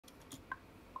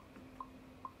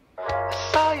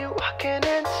you walking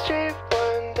in the street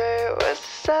one day. It was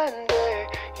Sunday.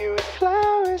 You had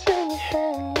flowers in your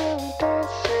hand. You were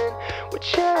dancing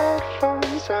with your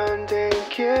headphones on. Didn't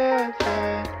care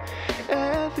that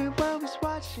everyone was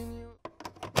watching you.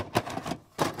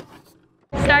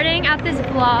 Starting out this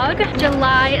vlog,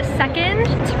 July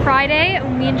 2nd, it's Friday.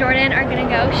 Me and Jordan are gonna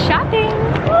go shopping.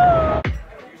 Woo!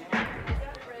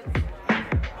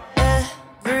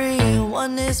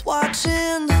 Everyone is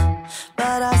watching,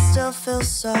 but I still feel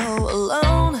so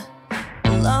alone,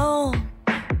 alone,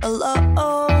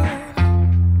 alone.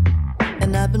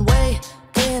 And I've been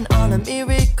waiting on a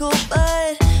miracle,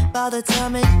 but by the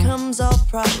time it comes, I'll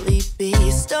probably be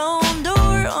stoned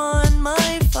or on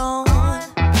my phone.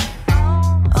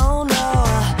 Oh no,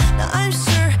 now I'm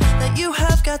sure that you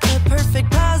have got the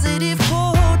perfect positive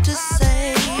quote to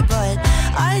say, but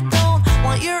I don't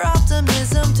want your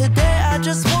optimism today. I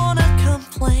just wanna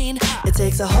complain. It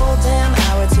takes a whole damn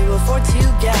hour to afford 2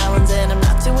 gallons, and I'm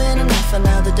not doing enough.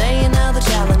 Another day, another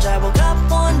challenge. I woke up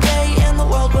one day and the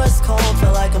world was cold.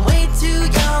 Feel like I'm way too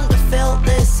young to feel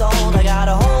this old. I got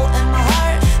a hole in my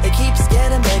heart that keeps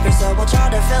getting bigger, so I'll try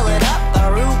to fill it up.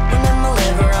 A root in my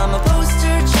liver. I'm a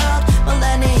poster child,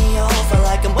 millennial. Feel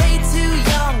like I'm way too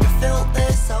young to feel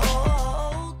this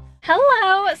old.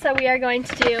 Hello! So we are going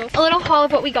to do a little haul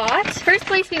of what we got. First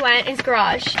place we went is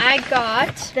Garage. I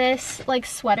got this like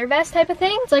sweater vest type of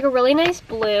thing. It's like a really nice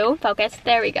blue. Focus,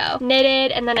 there we go.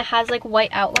 Knitted, and then it has like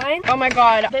white outline. Oh my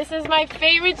god, this is my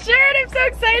favorite shirt. I'm so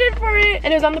excited for it.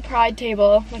 And it was on the Pride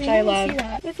table, which I love.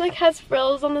 It's like has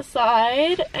frills on the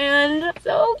side and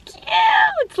so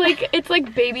cute. It's like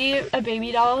a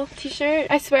baby doll t-shirt.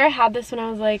 I swear I had this when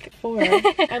I was like 4.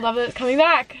 I love that it's coming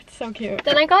back. It's so cute.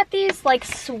 Then I got these like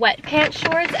sweatpants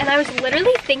shorts, and I was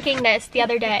literally thinking this the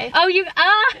other day. Oh,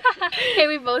 okay,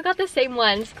 we both got the same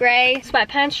ones. Gray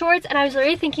sweatpants shorts, and I was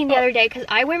literally thinking the other day, because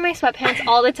I wear my sweatpants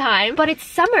all the time, but it's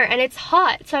summer and it's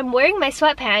hot, so I'm wearing my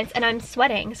sweatpants and I'm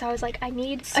sweating. So I was like, I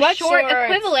need a short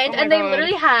equivalent, and they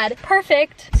literally had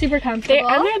perfect, super comfortable.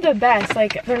 And they're the best.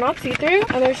 Like, they're not see-through,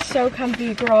 and they're so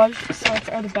comfy. Garage sweats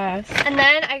are the best. And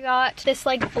then I got this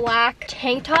like black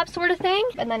tank top sort of thing,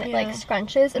 and then it like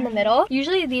scrunches in the middle.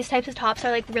 Usually these types of tops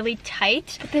are like really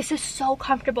tight, but this is so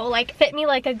comfortable, like fit me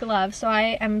like a glove, so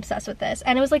I am obsessed with this.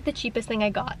 And it was like the cheapest thing I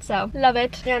got, so love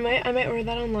it. Yeah, I might wear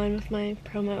that online with my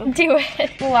promo. Do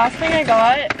it. The last thing I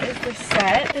got is this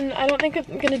set, and I don't think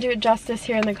I'm gonna do it justice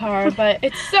here in the car, but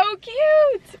it's so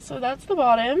cute. So that's the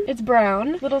bottom. It's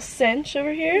brown, little cinch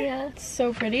over here. Yeah, it's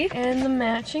so pretty. And the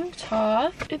matching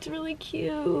top, it's really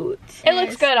cute. It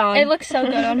looks good on. It looks so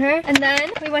good on her. And then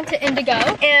we went to Indigo,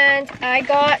 and I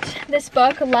got this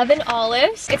book, Love and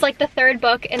Olives. It's like the 3rd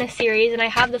book in a series, and I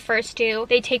have the first 2.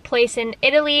 They take place in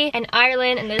Italy and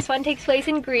Ireland, and this one takes place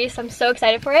in Greece. I'm so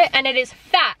excited for it, and it is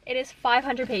fat. It is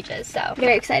 500 pages, so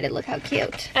very excited. Look how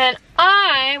cute. And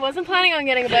I wasn't planning on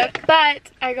getting a book, but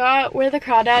I got Where the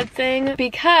Crawdads Sing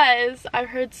because I've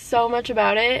heard so much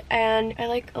about it, and I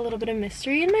like a little bit of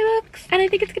mystery in my books, and I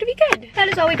think it's gonna be good. That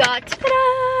is all we got.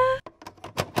 Ta-da!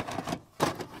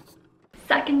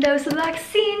 Second dose of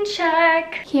vaccine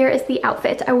check. Here is the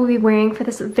outfit I will be wearing for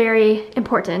this very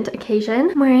important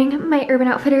occasion. I'm wearing my Urban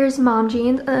Outfitters mom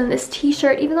jeans and then this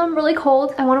t-shirt. Even though I'm really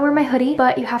cold, I want to wear my hoodie,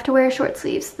 but you have to wear short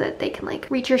sleeves so that they can like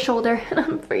reach your shoulder, and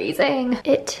I'm freezing.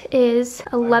 It is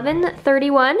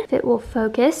 11:31, if it will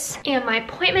focus, and my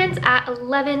appointment's at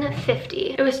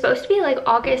 11:50. It was supposed to be like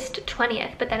August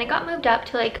 20th, but then it got moved up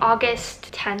to like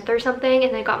August 10th or something,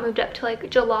 and then it got moved up to like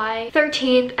July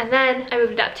 13th, and then I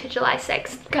moved it up to July 6th.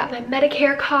 Got my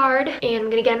Medicare card, and I'm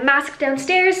gonna get a mask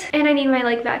downstairs, and I need my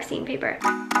like vaccine paper.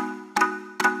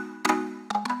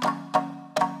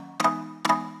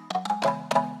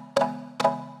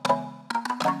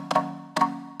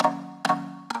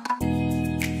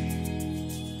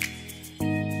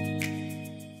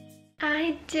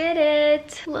 I did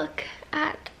it. Look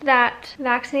at that.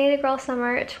 Vaccinated Girl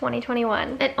Summer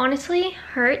 2021. It honestly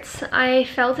hurts. I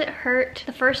felt it hurt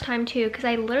the first time too, because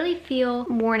I literally feel,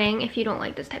 warning if you don't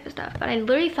like this type of stuff, but I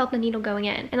literally felt the needle going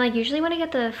in. And like usually when I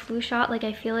get the flu shot, like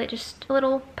I feel it just a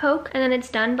little poke and then it's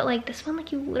done, but like this one,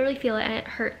 like you literally feel it and it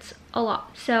hurts a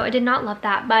lot. So I did not love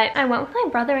that, but I went with my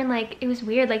brother, and like it was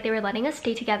weird. Like they were letting us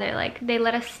stay together. Like they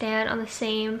let us stand on the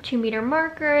same 2-meter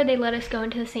marker. They let us go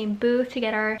into the same booth to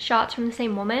get our shots from the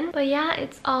same woman. But yeah,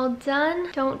 it's all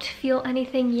done. Don't feel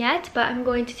anything yet, but I'm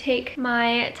going to take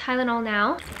my Tylenol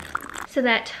now so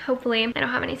that hopefully I don't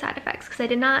have any side effects, because I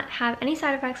did not have any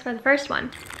side effects for the first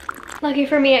one. Lucky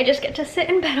for me, I just get to sit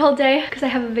in bed all day because I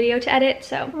have a video to edit,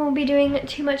 so I won't be doing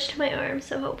too much to my arm,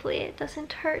 so hopefully it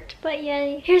doesn't hurt. But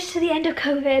yay. Here's to the end of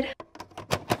COVID.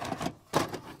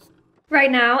 Right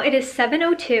now it is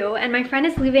 7:02 and my friend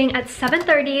is leaving at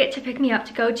 7:30 to pick me up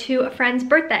to go to a friend's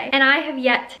birthday. And I have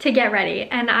yet to get ready.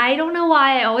 And I don't know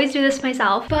why, I always do this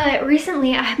myself. But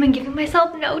recently I have been giving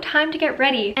myself no time to get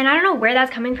ready. And I don't know where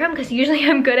that's coming from because usually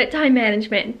I'm good at time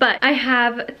management. But I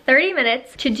have 30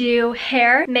 minutes to do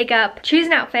hair, makeup, choose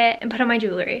an outfit, and put on my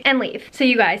jewelry and leave. So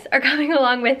you guys are coming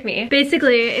along with me.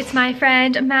 Basically, it's my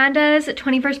friend Amanda's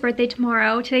 21st birthday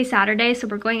tomorrow. Today's Saturday, so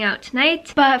we're going out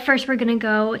tonight. But first we're gonna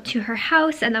go to her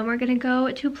house and then we're gonna go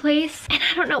to a place and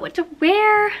I don't know what to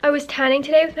wear. I was tanning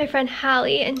today with my friend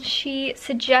Hallie and she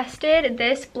suggested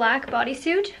this black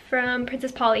bodysuit from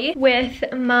Princess Polly with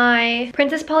my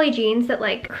Princess Polly jeans that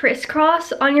like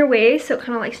crisscross on your waist, so it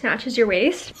kind of like snatches your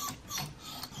waist.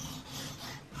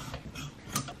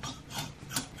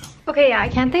 Okay, yeah, I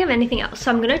can't think of anything else.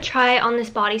 So I'm gonna try on this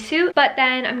bodysuit, but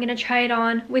then I'm gonna try it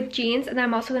on with jeans, and then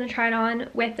I'm also gonna try it on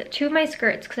with two of my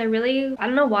skirts because I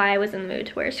don't know why I was in the mood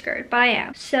to wear a skirt, but I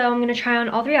am. So I'm gonna try on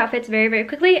all three outfits very, very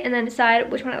quickly and then decide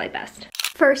which one I like best.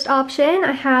 First option,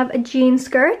 I have a jean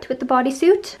skirt with the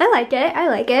bodysuit. I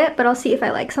like it, but I'll see if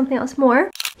I like something else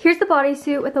more. Here's the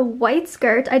bodysuit with a white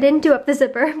skirt. I didn't do up the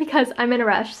zipper because I'm in a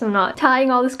rush, so I'm not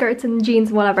tying all the skirts and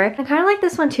jeans, whatever. I kind of like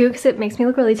this one too because it makes me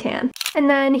look really tan. And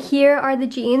then here are the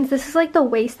jeans. This is like the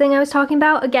waist thing I was talking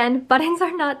about. Again, buttons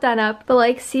are not done up, but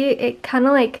like see, it kind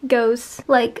of like goes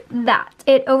like that.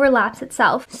 It overlaps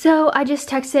itself. So I just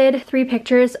texted 3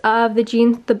 pictures of the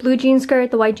jeans, the blue jean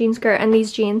skirt, the white jean skirt, and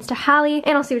these jeans to Hallie,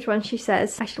 and I'll see which one she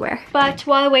says I should wear. But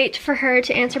while I wait for her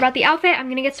to answer about the outfit, I'm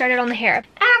gonna get started on the hair.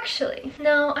 Actually,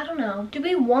 no, I don't know. Do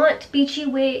we want beachy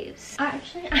waves?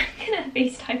 Actually, I'm gonna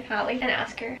FaceTime Hallie and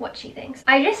ask her what she thinks.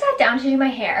 I just sat down to do my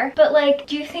hair, but like,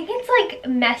 do you think it's like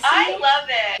messy? I love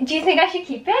it. Do you think I should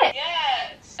keep it?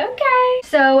 Yes. Okay.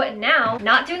 So now,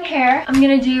 not doing hair, I'm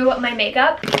gonna do my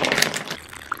makeup.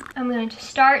 I'm going to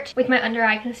start with my under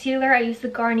eye concealer. I use the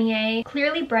Garnier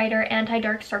Clearly Brighter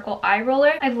Anti-Dark Circle Eye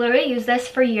Roller. I've literally used this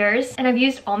for years, and I've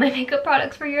used all my makeup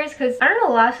products for years because I don't know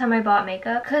the last time I bought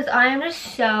makeup because I am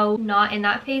just so not in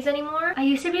that phase anymore. I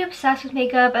used to be obsessed with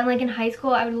makeup, and like in high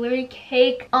school I would literally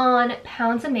cake on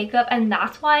pounds of makeup, and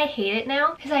that's why I hate it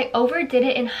now because I overdid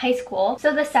it in high school.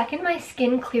 So the second my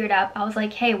skin cleared up, I was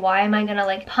like, hey, why am I gonna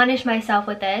like punish myself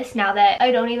with this now that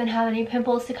I don't even have any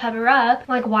pimples to cover up?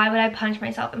 Like, why would I punish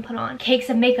myself and put on cakes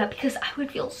of makeup? Because I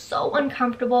would feel so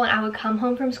uncomfortable, and I would come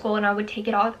home from school and I would take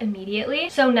it off immediately.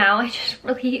 So now I just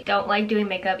really don't like doing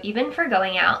makeup, even for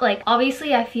going out. Like,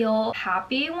 obviously I feel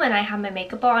happy when I have my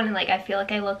makeup on and like I feel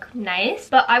like I look nice,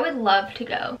 but I would love to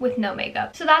go with no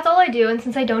makeup. So that's all I do, and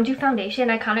since I don't do foundation,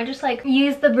 I kind of just like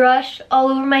use the brush all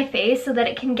over my face so that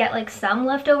it can get like some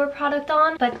leftover product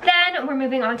on. But then we're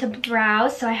moving on to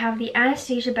brows. So I have the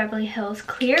Anastasia Beverly Hills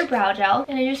Clear Brow Gel,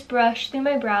 and I just brush through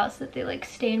my brows so that they like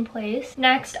stay in place.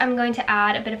 Next, I'm going to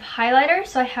add a bit of highlighter.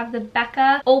 So I have the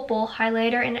Becca Opal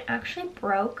highlighter, and it actually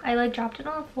broke. I like dropped it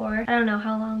on the floor. I don't know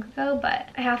how long ago, but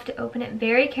I have to open it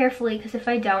very carefully because if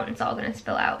I don't, it's all gonna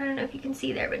spill out. I don't know if you can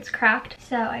see there, but it's cracked.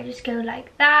 So I just go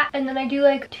like that, and then I do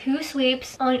like 2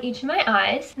 sweeps on each of my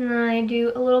eyes, and then I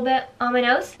do a little bit on my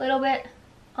nose, a little bit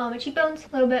on my cheekbones,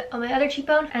 a little bit on my other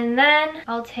cheekbone, and then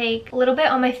I'll take a little bit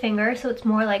on my finger so it's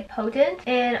more like potent,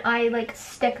 and I like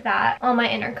stick that on my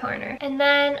inner corner. And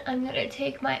then I'm gonna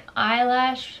take my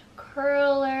eyelash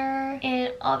curler,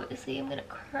 and obviously I'm gonna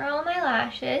curl my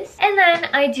lashes. And then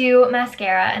I do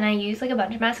mascara, and I use like a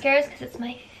bunch of mascaras because it's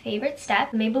my favorite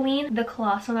step, Maybelline the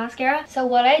Colossal Mascara. So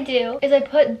what I do is I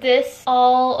put this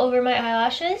all over my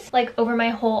eyelashes, like over my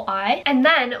whole eye. And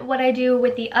then what I do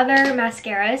with the other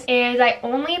mascaras is I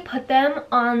only put them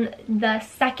on the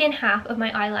second half of my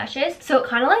eyelashes. So it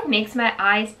kind of like makes my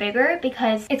eyes bigger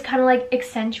because it's kind of like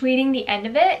accentuating the end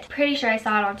of it. Pretty sure I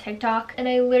saw it on TikTok. And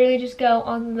I literally just go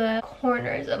on the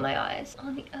corners of my eyes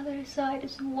on the other side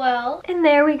as well. And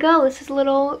there we go. This is a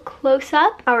little close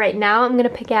up. All right, now I'm gonna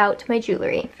pick out my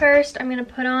jewelry. First, I'm gonna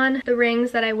put on the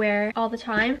rings that I wear all the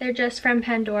time. They're just from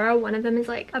Pandora. One of them is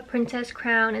like a princess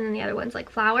crown, and then the other one's like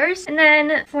flowers. And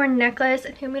then for a necklace, I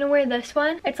think I'm gonna wear this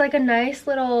one. It's like a nice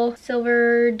little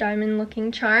silver diamond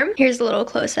looking charm. Here's a little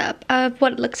close up of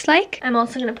what it looks like. I'm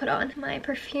also gonna put on my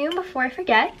perfume before I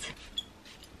forget.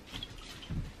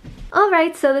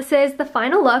 Alright, so this is the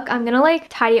final look. I'm gonna like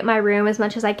tidy up my room as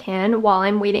much as I can while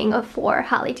I'm waiting for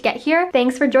Hallie to get here.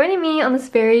 Thanks for joining me on this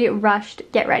very rushed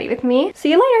get ready with me.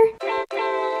 See you later!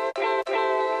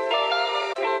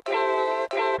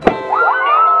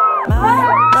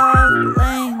 My love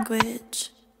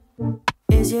language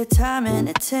is your time and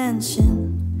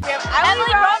attention. We have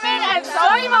Emily Roman and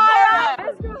Zoe Maya.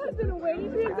 This girl has been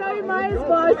waiting to be Zoe Maya's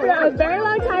vlog for a very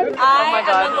long time. I am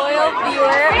a loyal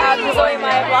viewer of the Zoe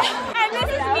Maya vlog. And this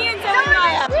is me and Zoe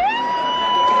Maya.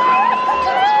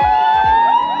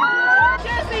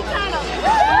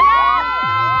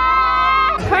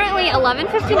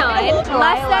 11:59.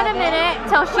 Less than a minute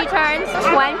till she turns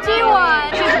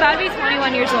 21. She's about to be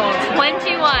 21 years old.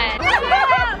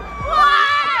 21.